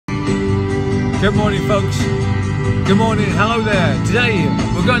Good morning, folks. Good morning. Hello there. Today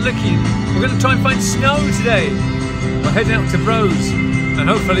we're going looking. We're going to try and find snow today. We're heading out to Bros, and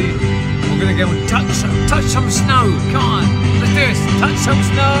hopefully we're going to go and touch some snow. Come on, let's do this. Touch some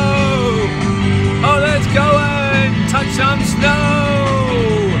snow. Oh, let's go and touch some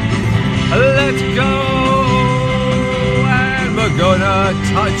snow. Let's go, and we're gonna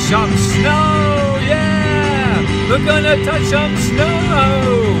touch some snow. Yeah, we're gonna touch some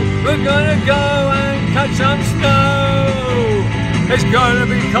snow. We're gonna go and catch some snow. It's gonna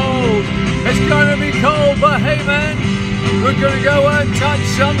be cold. It's gonna be cold, but hey man, we're gonna go and touch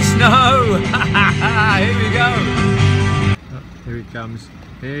some snow. Here we go. Oh, here he comes.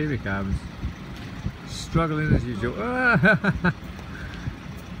 Here he comes. Struggling as usual.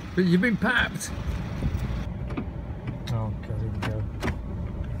 But you've been papped. Oh god, here we go.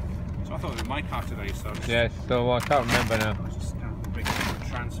 So I thought it was my car today, so yes, so I can't remember now.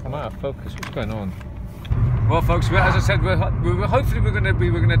 I'm out of focus. What's going on? Well, folks, as I said, hopefully we're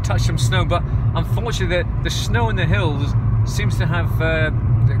going to touch some snow, but unfortunately the snow in the hills seems to have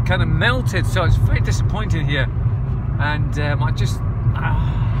kind of melted, so it's very disappointing here. And I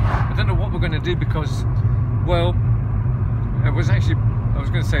don't know what we're going to do because, well, it was actually, I was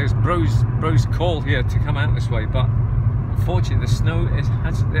going to say it's Bro's call here to come out this way, but unfortunately the snow it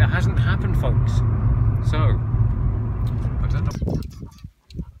hasn't happened, folks. So I don't know.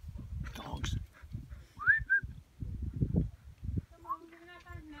 Dogs.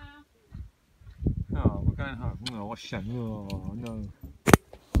 Oh, we're going home. Oh, what a shame. Oh no.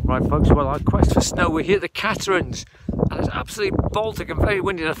 Right, folks. Well, our quest for snow. We're here at the Caterans, and it's absolutely Baltic and very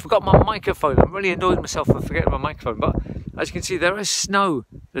windy. And I forgot my microphone. I'm really annoyed myself for forgetting my microphone, but as you can see, there is snow.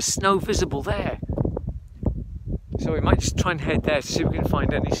 There's snow visible there. So we might just try and head there to see if we can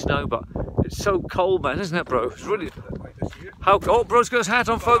find any snow, but it's so cold, man, isn't it, bro? It's really... How... Oh, Bro's got his hat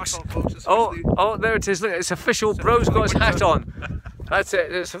on, folks. Oh, there it is. Look, it's official. Bro's got his hat on. That's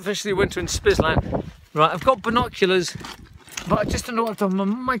it. It's officially winter in Spizland. Right, I've got binoculars, but I just don't know what I've done with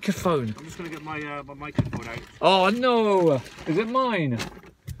my microphone. I'm just going to get my microphone out. Oh, no. Is it mine?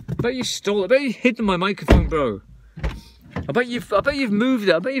 I bet you stole it. I bet you've hidden my microphone, bro. I bet you've moved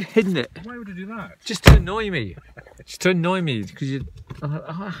it. I bet you've hidden it. Why would you do that? Just to annoy me. Just to annoy me because you.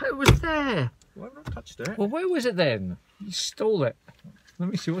 It was there. Well, I've not touched it. Well, where was it then? You stole it. Let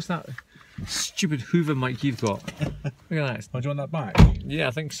me see. What's that stupid Hoover mic you've got? Look at that. Oh, do you want that back? Yeah,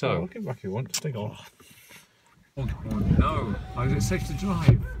 I think so. Oh, I'll give it back if you want. Take off. Oh no! Oh, is it safe to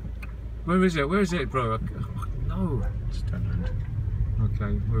drive? Where is it? Where is it, bro? No. Just turn around.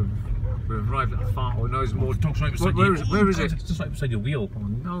 Okay, we've arrived at the farm. Oh no, there's more. Dog's right beside Where you. is it? Where is it? It's just right beside your wheel. Oh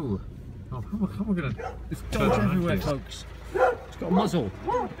no! Oh, how am I gonna? There's dogs everywhere, folks. It's got a muzzle.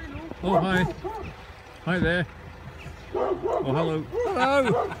 Oh hi! Hi there. Oh hello.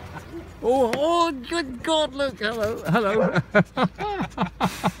 Hello. Oh good God! Look, hello, hello.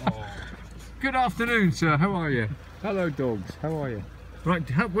 Good afternoon, sir. How are you? Hello, dogs. How are you? Right,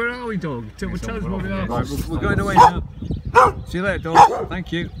 where are we, dog? Tell us where we are. Right, we're going away now. See you later, dog.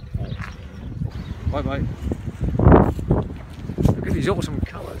 Thank you. Bye bye. Look at these awesome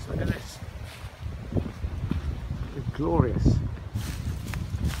colours. Look at this. They're glorious.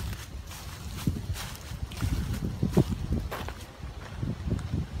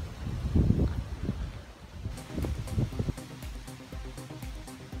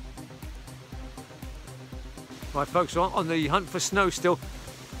 Right, folks, so on the hunt for snow still.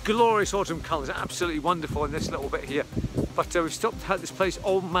 Glorious autumn colours, absolutely wonderful in this little bit here. But we've stopped at this place,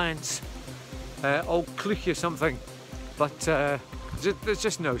 Old Man's, Old Cluchy or something. But there's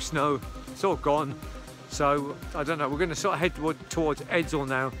just no snow, it's all gone. So, I don't know, we're going to sort of head towards Edzell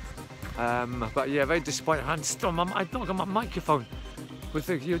now. But yeah, very disappointed. I've not got my microphone.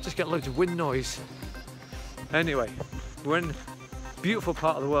 You'll just get loads of wind noise. Anyway, we're in a beautiful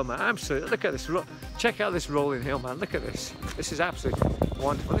part of the world, man. Absolutely, look at this. Check out this rolling hill, man. Look at this. This is absolutely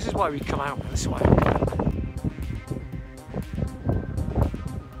wonderful. This is why we come out. This is why.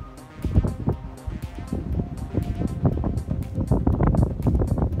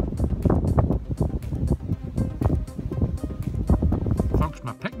 Folks,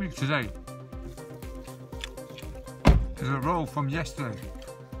 my picnic today is a roll from yesterday.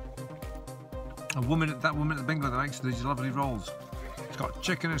 That woman at the bingo that makes these lovely rolls. It's got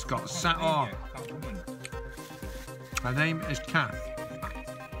chicken, it's got satay. Her name is Kath.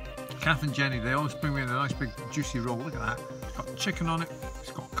 Kath and Jenny, they always bring me in a nice big juicy roll. Look at that. It's got chicken on it,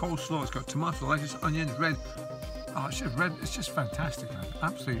 it's got coleslaw, it's got tomato, lettuce, onions, red. Oh, it's just red, it's just fantastic, man.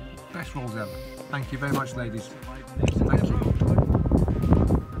 Absolutely best rolls ever. Thank you very much, ladies. Thank you.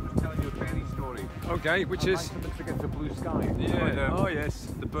 I'm telling you a fairy story. Okay, which is against the blue sky. yeah. Oh yes,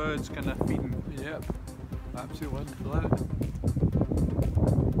 The birds kind of feeding. yep. Absolutely wonderful, isn't it?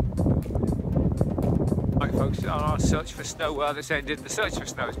 Right, folks, on our search for snow, well, this ended. The search for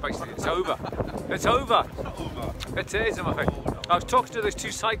snow is basically it's over. It's over. It is, I'm afraid. I was talking to those two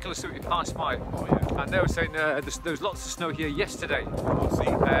cyclists that we passed by, and they were saying there was lots of snow here yesterday.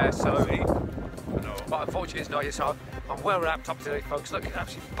 But unfortunately it's not yet, so I'm well wrapped up today, folks. Look, it's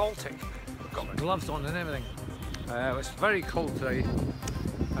absolutely Baltic. I've got my gloves on and everything. It's very cold today,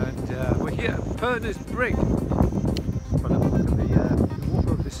 and we're here at Purners Brig. But look at the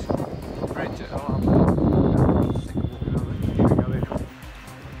water of this bridge. Here we go in.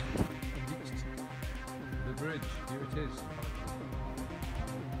 The bridge, here it is.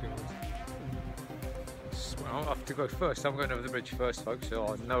 Well, I have to go first. I'm going over the bridge first, folks.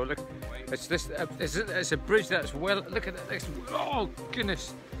 Oh no, look, it's this. It's a bridge that's well. Look at this. Oh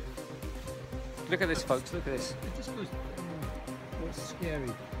goodness! Look at this, folks. Look at this. It just goes. Oh, it's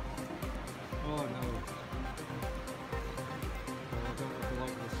scary. Oh no. Oh, I don't know if I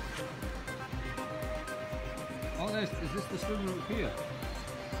like this. Oh, is this the swim route here?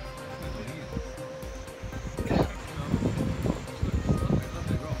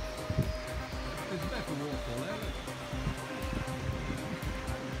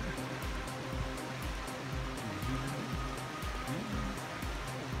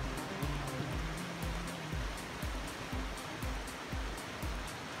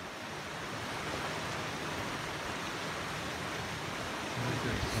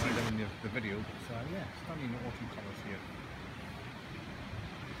 The video, so yeah, stunning autumn colours here.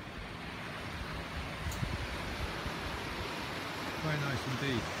 Very nice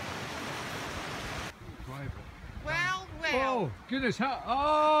indeed. Private. Well. Oh goodness!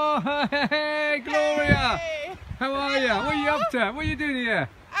 Oh, hey, Gloria! Hey. How are you? What are you up to? What are you doing here?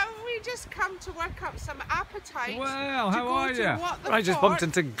 We just come to work up some appetite. Wow, how are you? I just bumped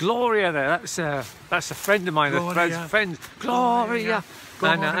into Gloria there. That's a friend of mine. Gloria. A friend, Gloria.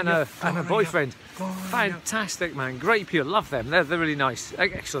 And a Gloria. boyfriend. Gloria. Fantastic, man. Great people. Love them. They're really nice.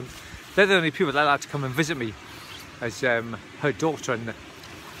 Excellent. They're the only people that allowed to come and visit me as her daughter and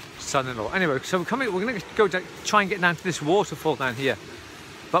son-in-law. Anyway, so we're going to go try and get down to this waterfall down here.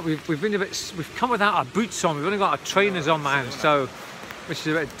 But we've come without our boots on. We've only got our trainers on, man. So, which is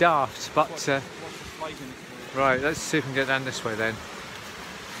a bit daft. But right, let's see if we can get down this way then.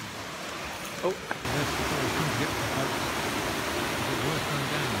 Oh.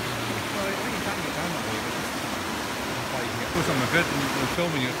 Of course, I'm a bit and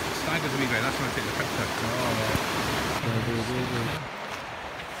filming it. Staggers me, that's when I take the picture.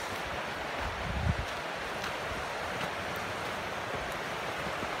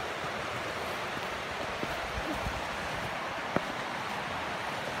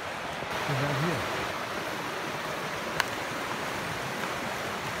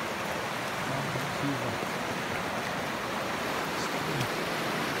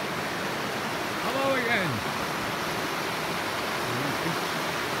 Hello again.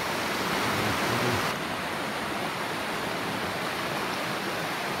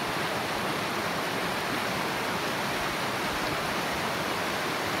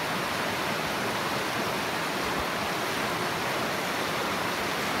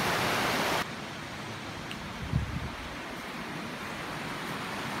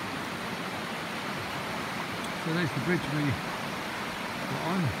 So there's the bridge we were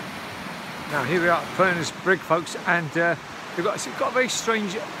on. Now here we are at Purners Brig, folks, and it's got a very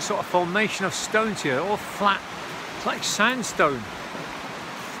strange sort of formation of stones here, all flat. It's like sandstone.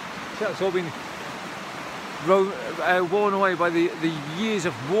 So it's all been worn away by the years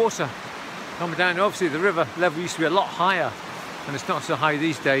of water coming down. Obviously the river level used to be a lot higher, and it's not so high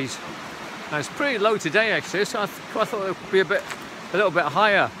these days. And it's pretty low today actually, so I thought it would be a little bit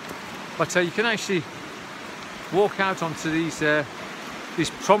higher. But you can actually walk out onto these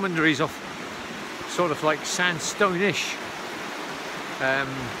promontories of sort of like sandstone-ish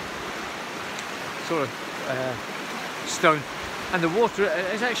sort of stone, and the water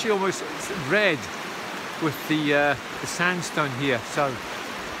is actually almost red with the sandstone here. So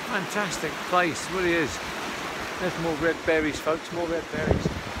fantastic place, it really is. There's more red berries, folks, more red berries.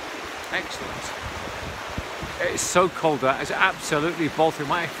 Excellent. It's so cold that it's absolutely Baltic.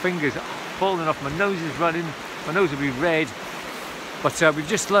 My fingers are falling off, my nose is running, my nose will be red. But we've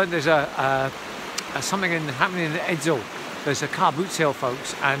just learned there's something happening in Edzell. There's a car boot sale,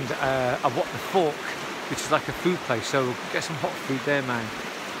 folks, and What the Fork, which is like a food place. So we'll get some hot food there, man.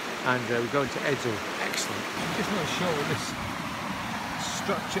 And we're going to Edzell. Excellent. I'm just not sure what this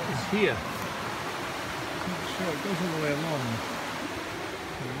structure is here. I'm not sure. It goes all the way along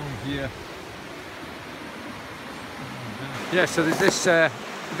here. Yeah, so there's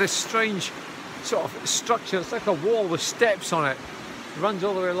this strange sort of structure. It's like a wall with steps on it. It runs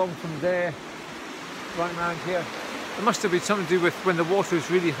all the way along from there, right around here. It must have been something to do with when the water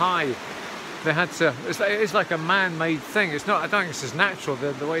was really high. They had to. It's like a man-made thing. It's not. I don't think it's as natural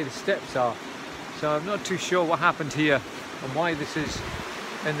the way the steps are. So I'm not too sure what happened here and why this is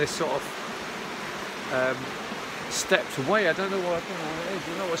in this sort of stepped way. I don't know what it is. I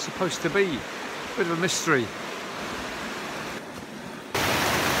don't know what it's supposed to be. Bit of a mystery.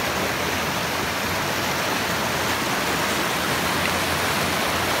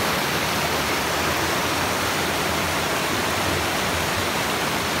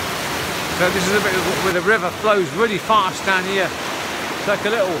 So this is a bit where the river flows really fast down here. It's like a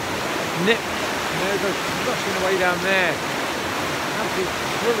little nip, and there it goes rushing away down there. Absolutely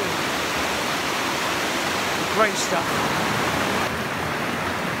brilliant. Great stuff.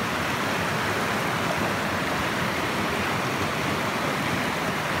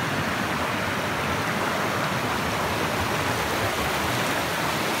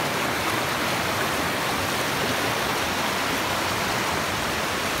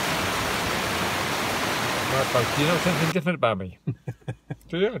 Do you know something different about me?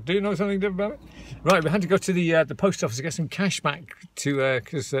 Do you know something different about me? Right, we had to go to the post office to get some cash back to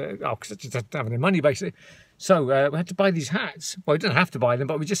because I just didn't have any money basically. So we had to buy these hats. Well, we didn't have to buy them,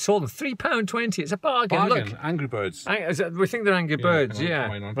 but we just saw them. £3.20. It's a bargain. Bargain. Look, Angry Birds. We think they're Angry Birds. Yeah.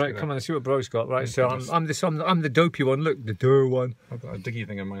 Right, come on, let's see what Bro's got. Right, so I'm the dopey one. Look, the dough one. I've got a diggy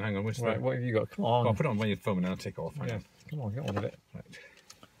thing in mine. Hang on, which right, what have you got? Come on. I'll put it on when you're filming and I'll take it off. Yeah. Come on, get on with it. Right.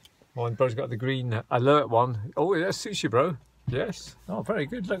 One, Bro's got the green alert one. Oh, that suits you, Bro. Yes. Oh, very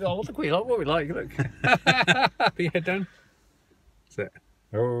good. Look, oh, look what we like. Look. Put your head down. That's it.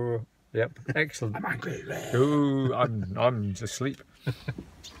 Oh, yep. Excellent. I'm angry. Oh, I'm asleep.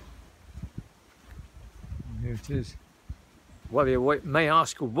 Here it is. Well, you may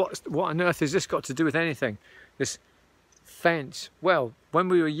ask, what on earth has this got to do with anything? This fence. Well, when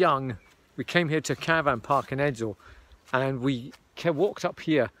we were young, we came here to a caravan park in Edzell, and we walked up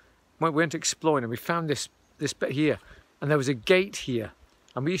here. We went exploring and we found this bit here, and there was a gate here,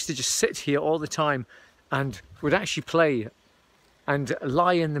 and we used to just sit here all the time and would actually play and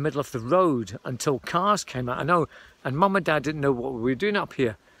lie in the middle of the road until cars came out. I know, and Mum and Dad didn't know what we were doing up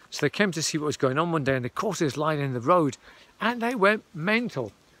here, so they came to see what was going on one day, and they caught us lying in the road and they went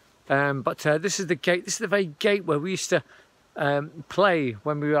mental. But this is the gate. This is the very gate where we used to play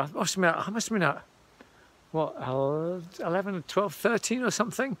when we were, I must have been at what, 11, 12, 13 or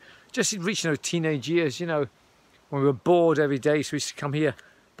something? Just reaching those teenage years, you know, when we were bored every day, so we used to come here.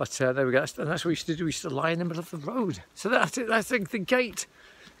 But there we go, and that's what we used to do. We used to lie in the middle of the road. So that's it, that's the gate.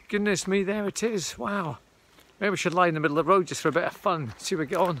 Goodness me, there it is, wow. Maybe we should lie in the middle of the road just for a bit of fun, see what we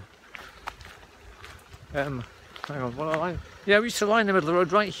get on. Hang on, what I? Yeah, we used to lie in the middle of the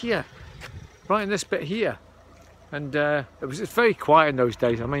road right here, right in this bit here. And it's very quiet in those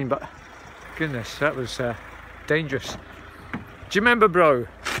days, I mean, but goodness, that was dangerous. Do you remember, Bro?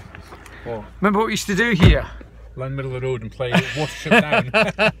 What? Remember what we used to do here? Lie in the middle of the road and play Watership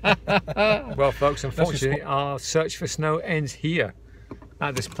Down. Well, folks, unfortunately, our search for snow ends here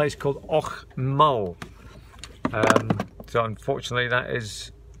at this place called Och Mull. So unfortunately, that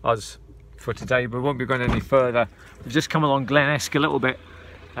is us for today. We won't be going any further. We've just come along Glen Esk a little bit,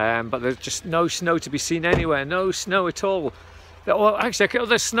 but there's just no snow to be seen anywhere. No snow at all. Well, actually,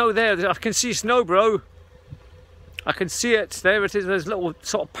 there's snow there. I can see snow, Bro. I can see it. There it is. There's little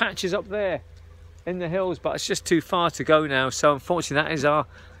sort of patches up there in the hills, but it's just too far to go now. So unfortunately, that is our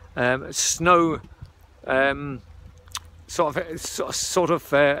snow sort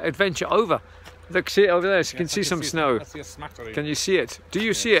of adventure over. Look, see it over there. So you can see some snow. Can you see it? Do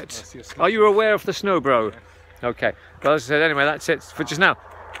you see it? Are you aware of the snow, Bro? Yeah. Okay. Well, as I said, anyway, that's it for just now.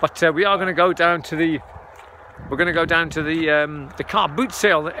 But we are going to go down to the. We're going to go down to the car boot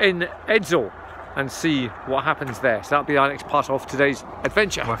sale in Edzell and see what happens there. So that'll be our next part of today's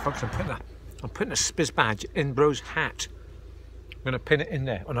adventure. Right, folks, I'm putting a Spiz badge in Bro's hat. I'm going to pin it in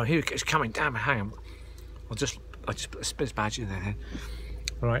there. Oh no, here it's coming. Damn, hang on. I'll just put a Spiz badge in there then.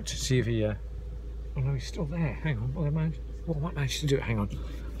 All right, see if he. Oh no, he's still there. Hang on. What I managed to do it? Hang on.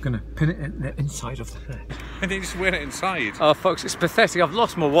 I'm going to pin it in the inside of the hat. And then just wear it inside. Oh, folks, it's pathetic. I've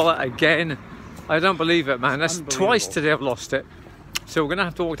lost my wallet again. I don't believe it, man. That's twice today I've lost it. So we're going to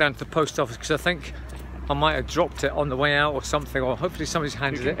have to walk down to the post office because I think I might have dropped it on the way out or something, or hopefully somebody's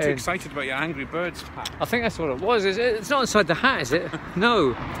handed it in. You're too excited about your Angry Birds hat. I think that's what it was. It's not inside the hat, is it?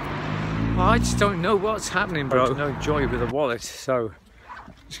 No. Well, I just don't know what's happening, Bro. There's no joy with the wallet, so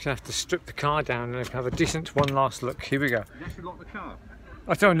I'm just going to have to strip the car down and have a decent one last look. Here we go. You actually locked the car?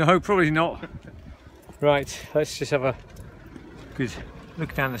 I don't know, probably not. Right, let's just have a Good.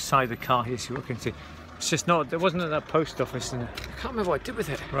 Look down the side of the car here, see what I can see. It's just not, there wasn't at that post office, and I can't remember what I did with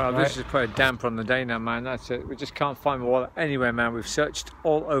it. Right, this is put a damper on the day now, man. That's it. We just can't find my wallet anywhere, man. We've searched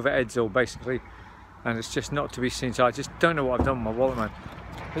all over Edzell, basically, and it's just not to be seen. So I just don't know what I've done with my wallet, man.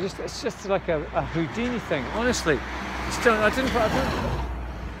 It's just like a Houdini thing, honestly. I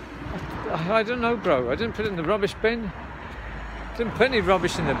don't know, bro. I didn't put it in the rubbish bin. Didn't put any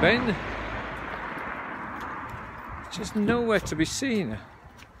rubbish in the bin. Just nowhere to be seen.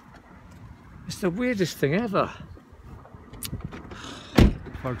 It's the weirdest thing ever.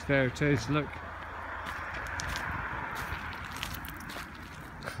 Folks, there it is, look.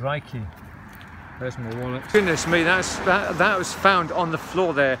 Crikey. There's my wallet. Goodness me, that was found on the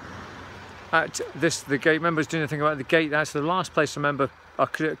floor there at the gate. Remember, I was doing a thing about the gate. That's the last place I remember I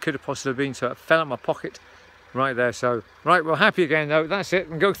could have possibly been, so it fell out of my pocket right there. So, right, we're happy again though. That's it,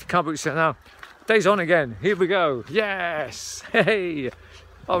 and go to the car boot set now. Day's on again. Here we go. Yes. Hey.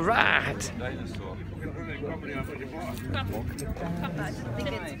 All right.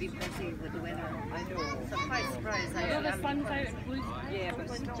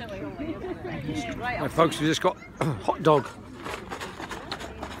 Right, folks, we just got a hot dog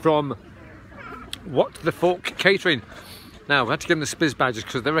from What the Fork Catering. Now, we had to give them the Spiz badges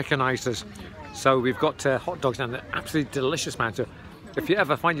because they recognised us. So we've got hot dogs now. They're absolutely delicious, man. So if you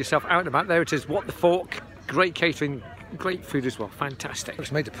ever find yourself out and about, there it is, What the Fork. Great catering, great food as well, fantastic. I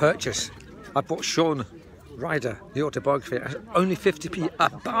just made a purchase. I bought Sean Ryder, the autobiography, only 50p, a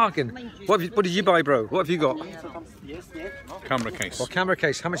bargain. What did you buy, bro? What have you got? Camera case. Well, camera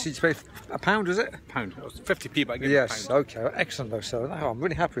case. How much did you pay? £1, was it? £1. It was 50p, but I gave yes, it £1. okay, excellent though. So I'm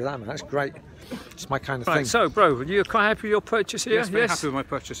really happy with that, man. That's great. It's my kind of Right, thing. so, bro, you're quite happy with your purchase here? Yes, very happy with my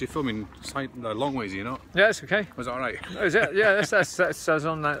purchase. You're filming long ways, you know? Yes, okay. Was that alright? Oh, is it? Yeah, that's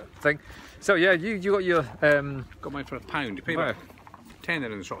on that thing. So yeah, you got your got mine for £1. You pay about 10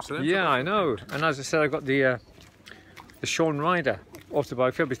 in the shop, so yeah, I know. And as I said, I got the Sean Ryder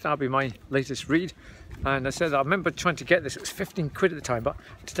autobiography. That'll be my latest read. And I said, I remember trying to get this. It was 15 quid at the time, but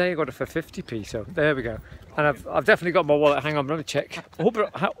today I got it for 50p. So there we go. And I've definitely got my wallet. Hang on, let me check.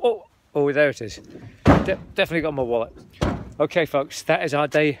 Oh, there it is. Definitely got my wallet. Okay, folks, that is our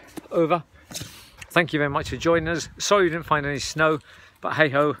day over. Thank you very much for joining us. Sorry we didn't find any snow, but hey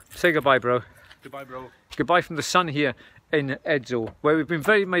ho. Say goodbye, bro. Goodbye, bro. Goodbye from the sun here in Edzell, where we've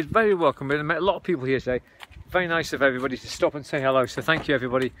been made very welcome. We've met a lot of people here today. Very nice of everybody to stop and say hello. So thank you,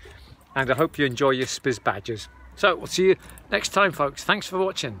 everybody, and I hope you enjoy your Spiz badges. So we'll see you next time, folks. Thanks for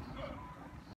watching.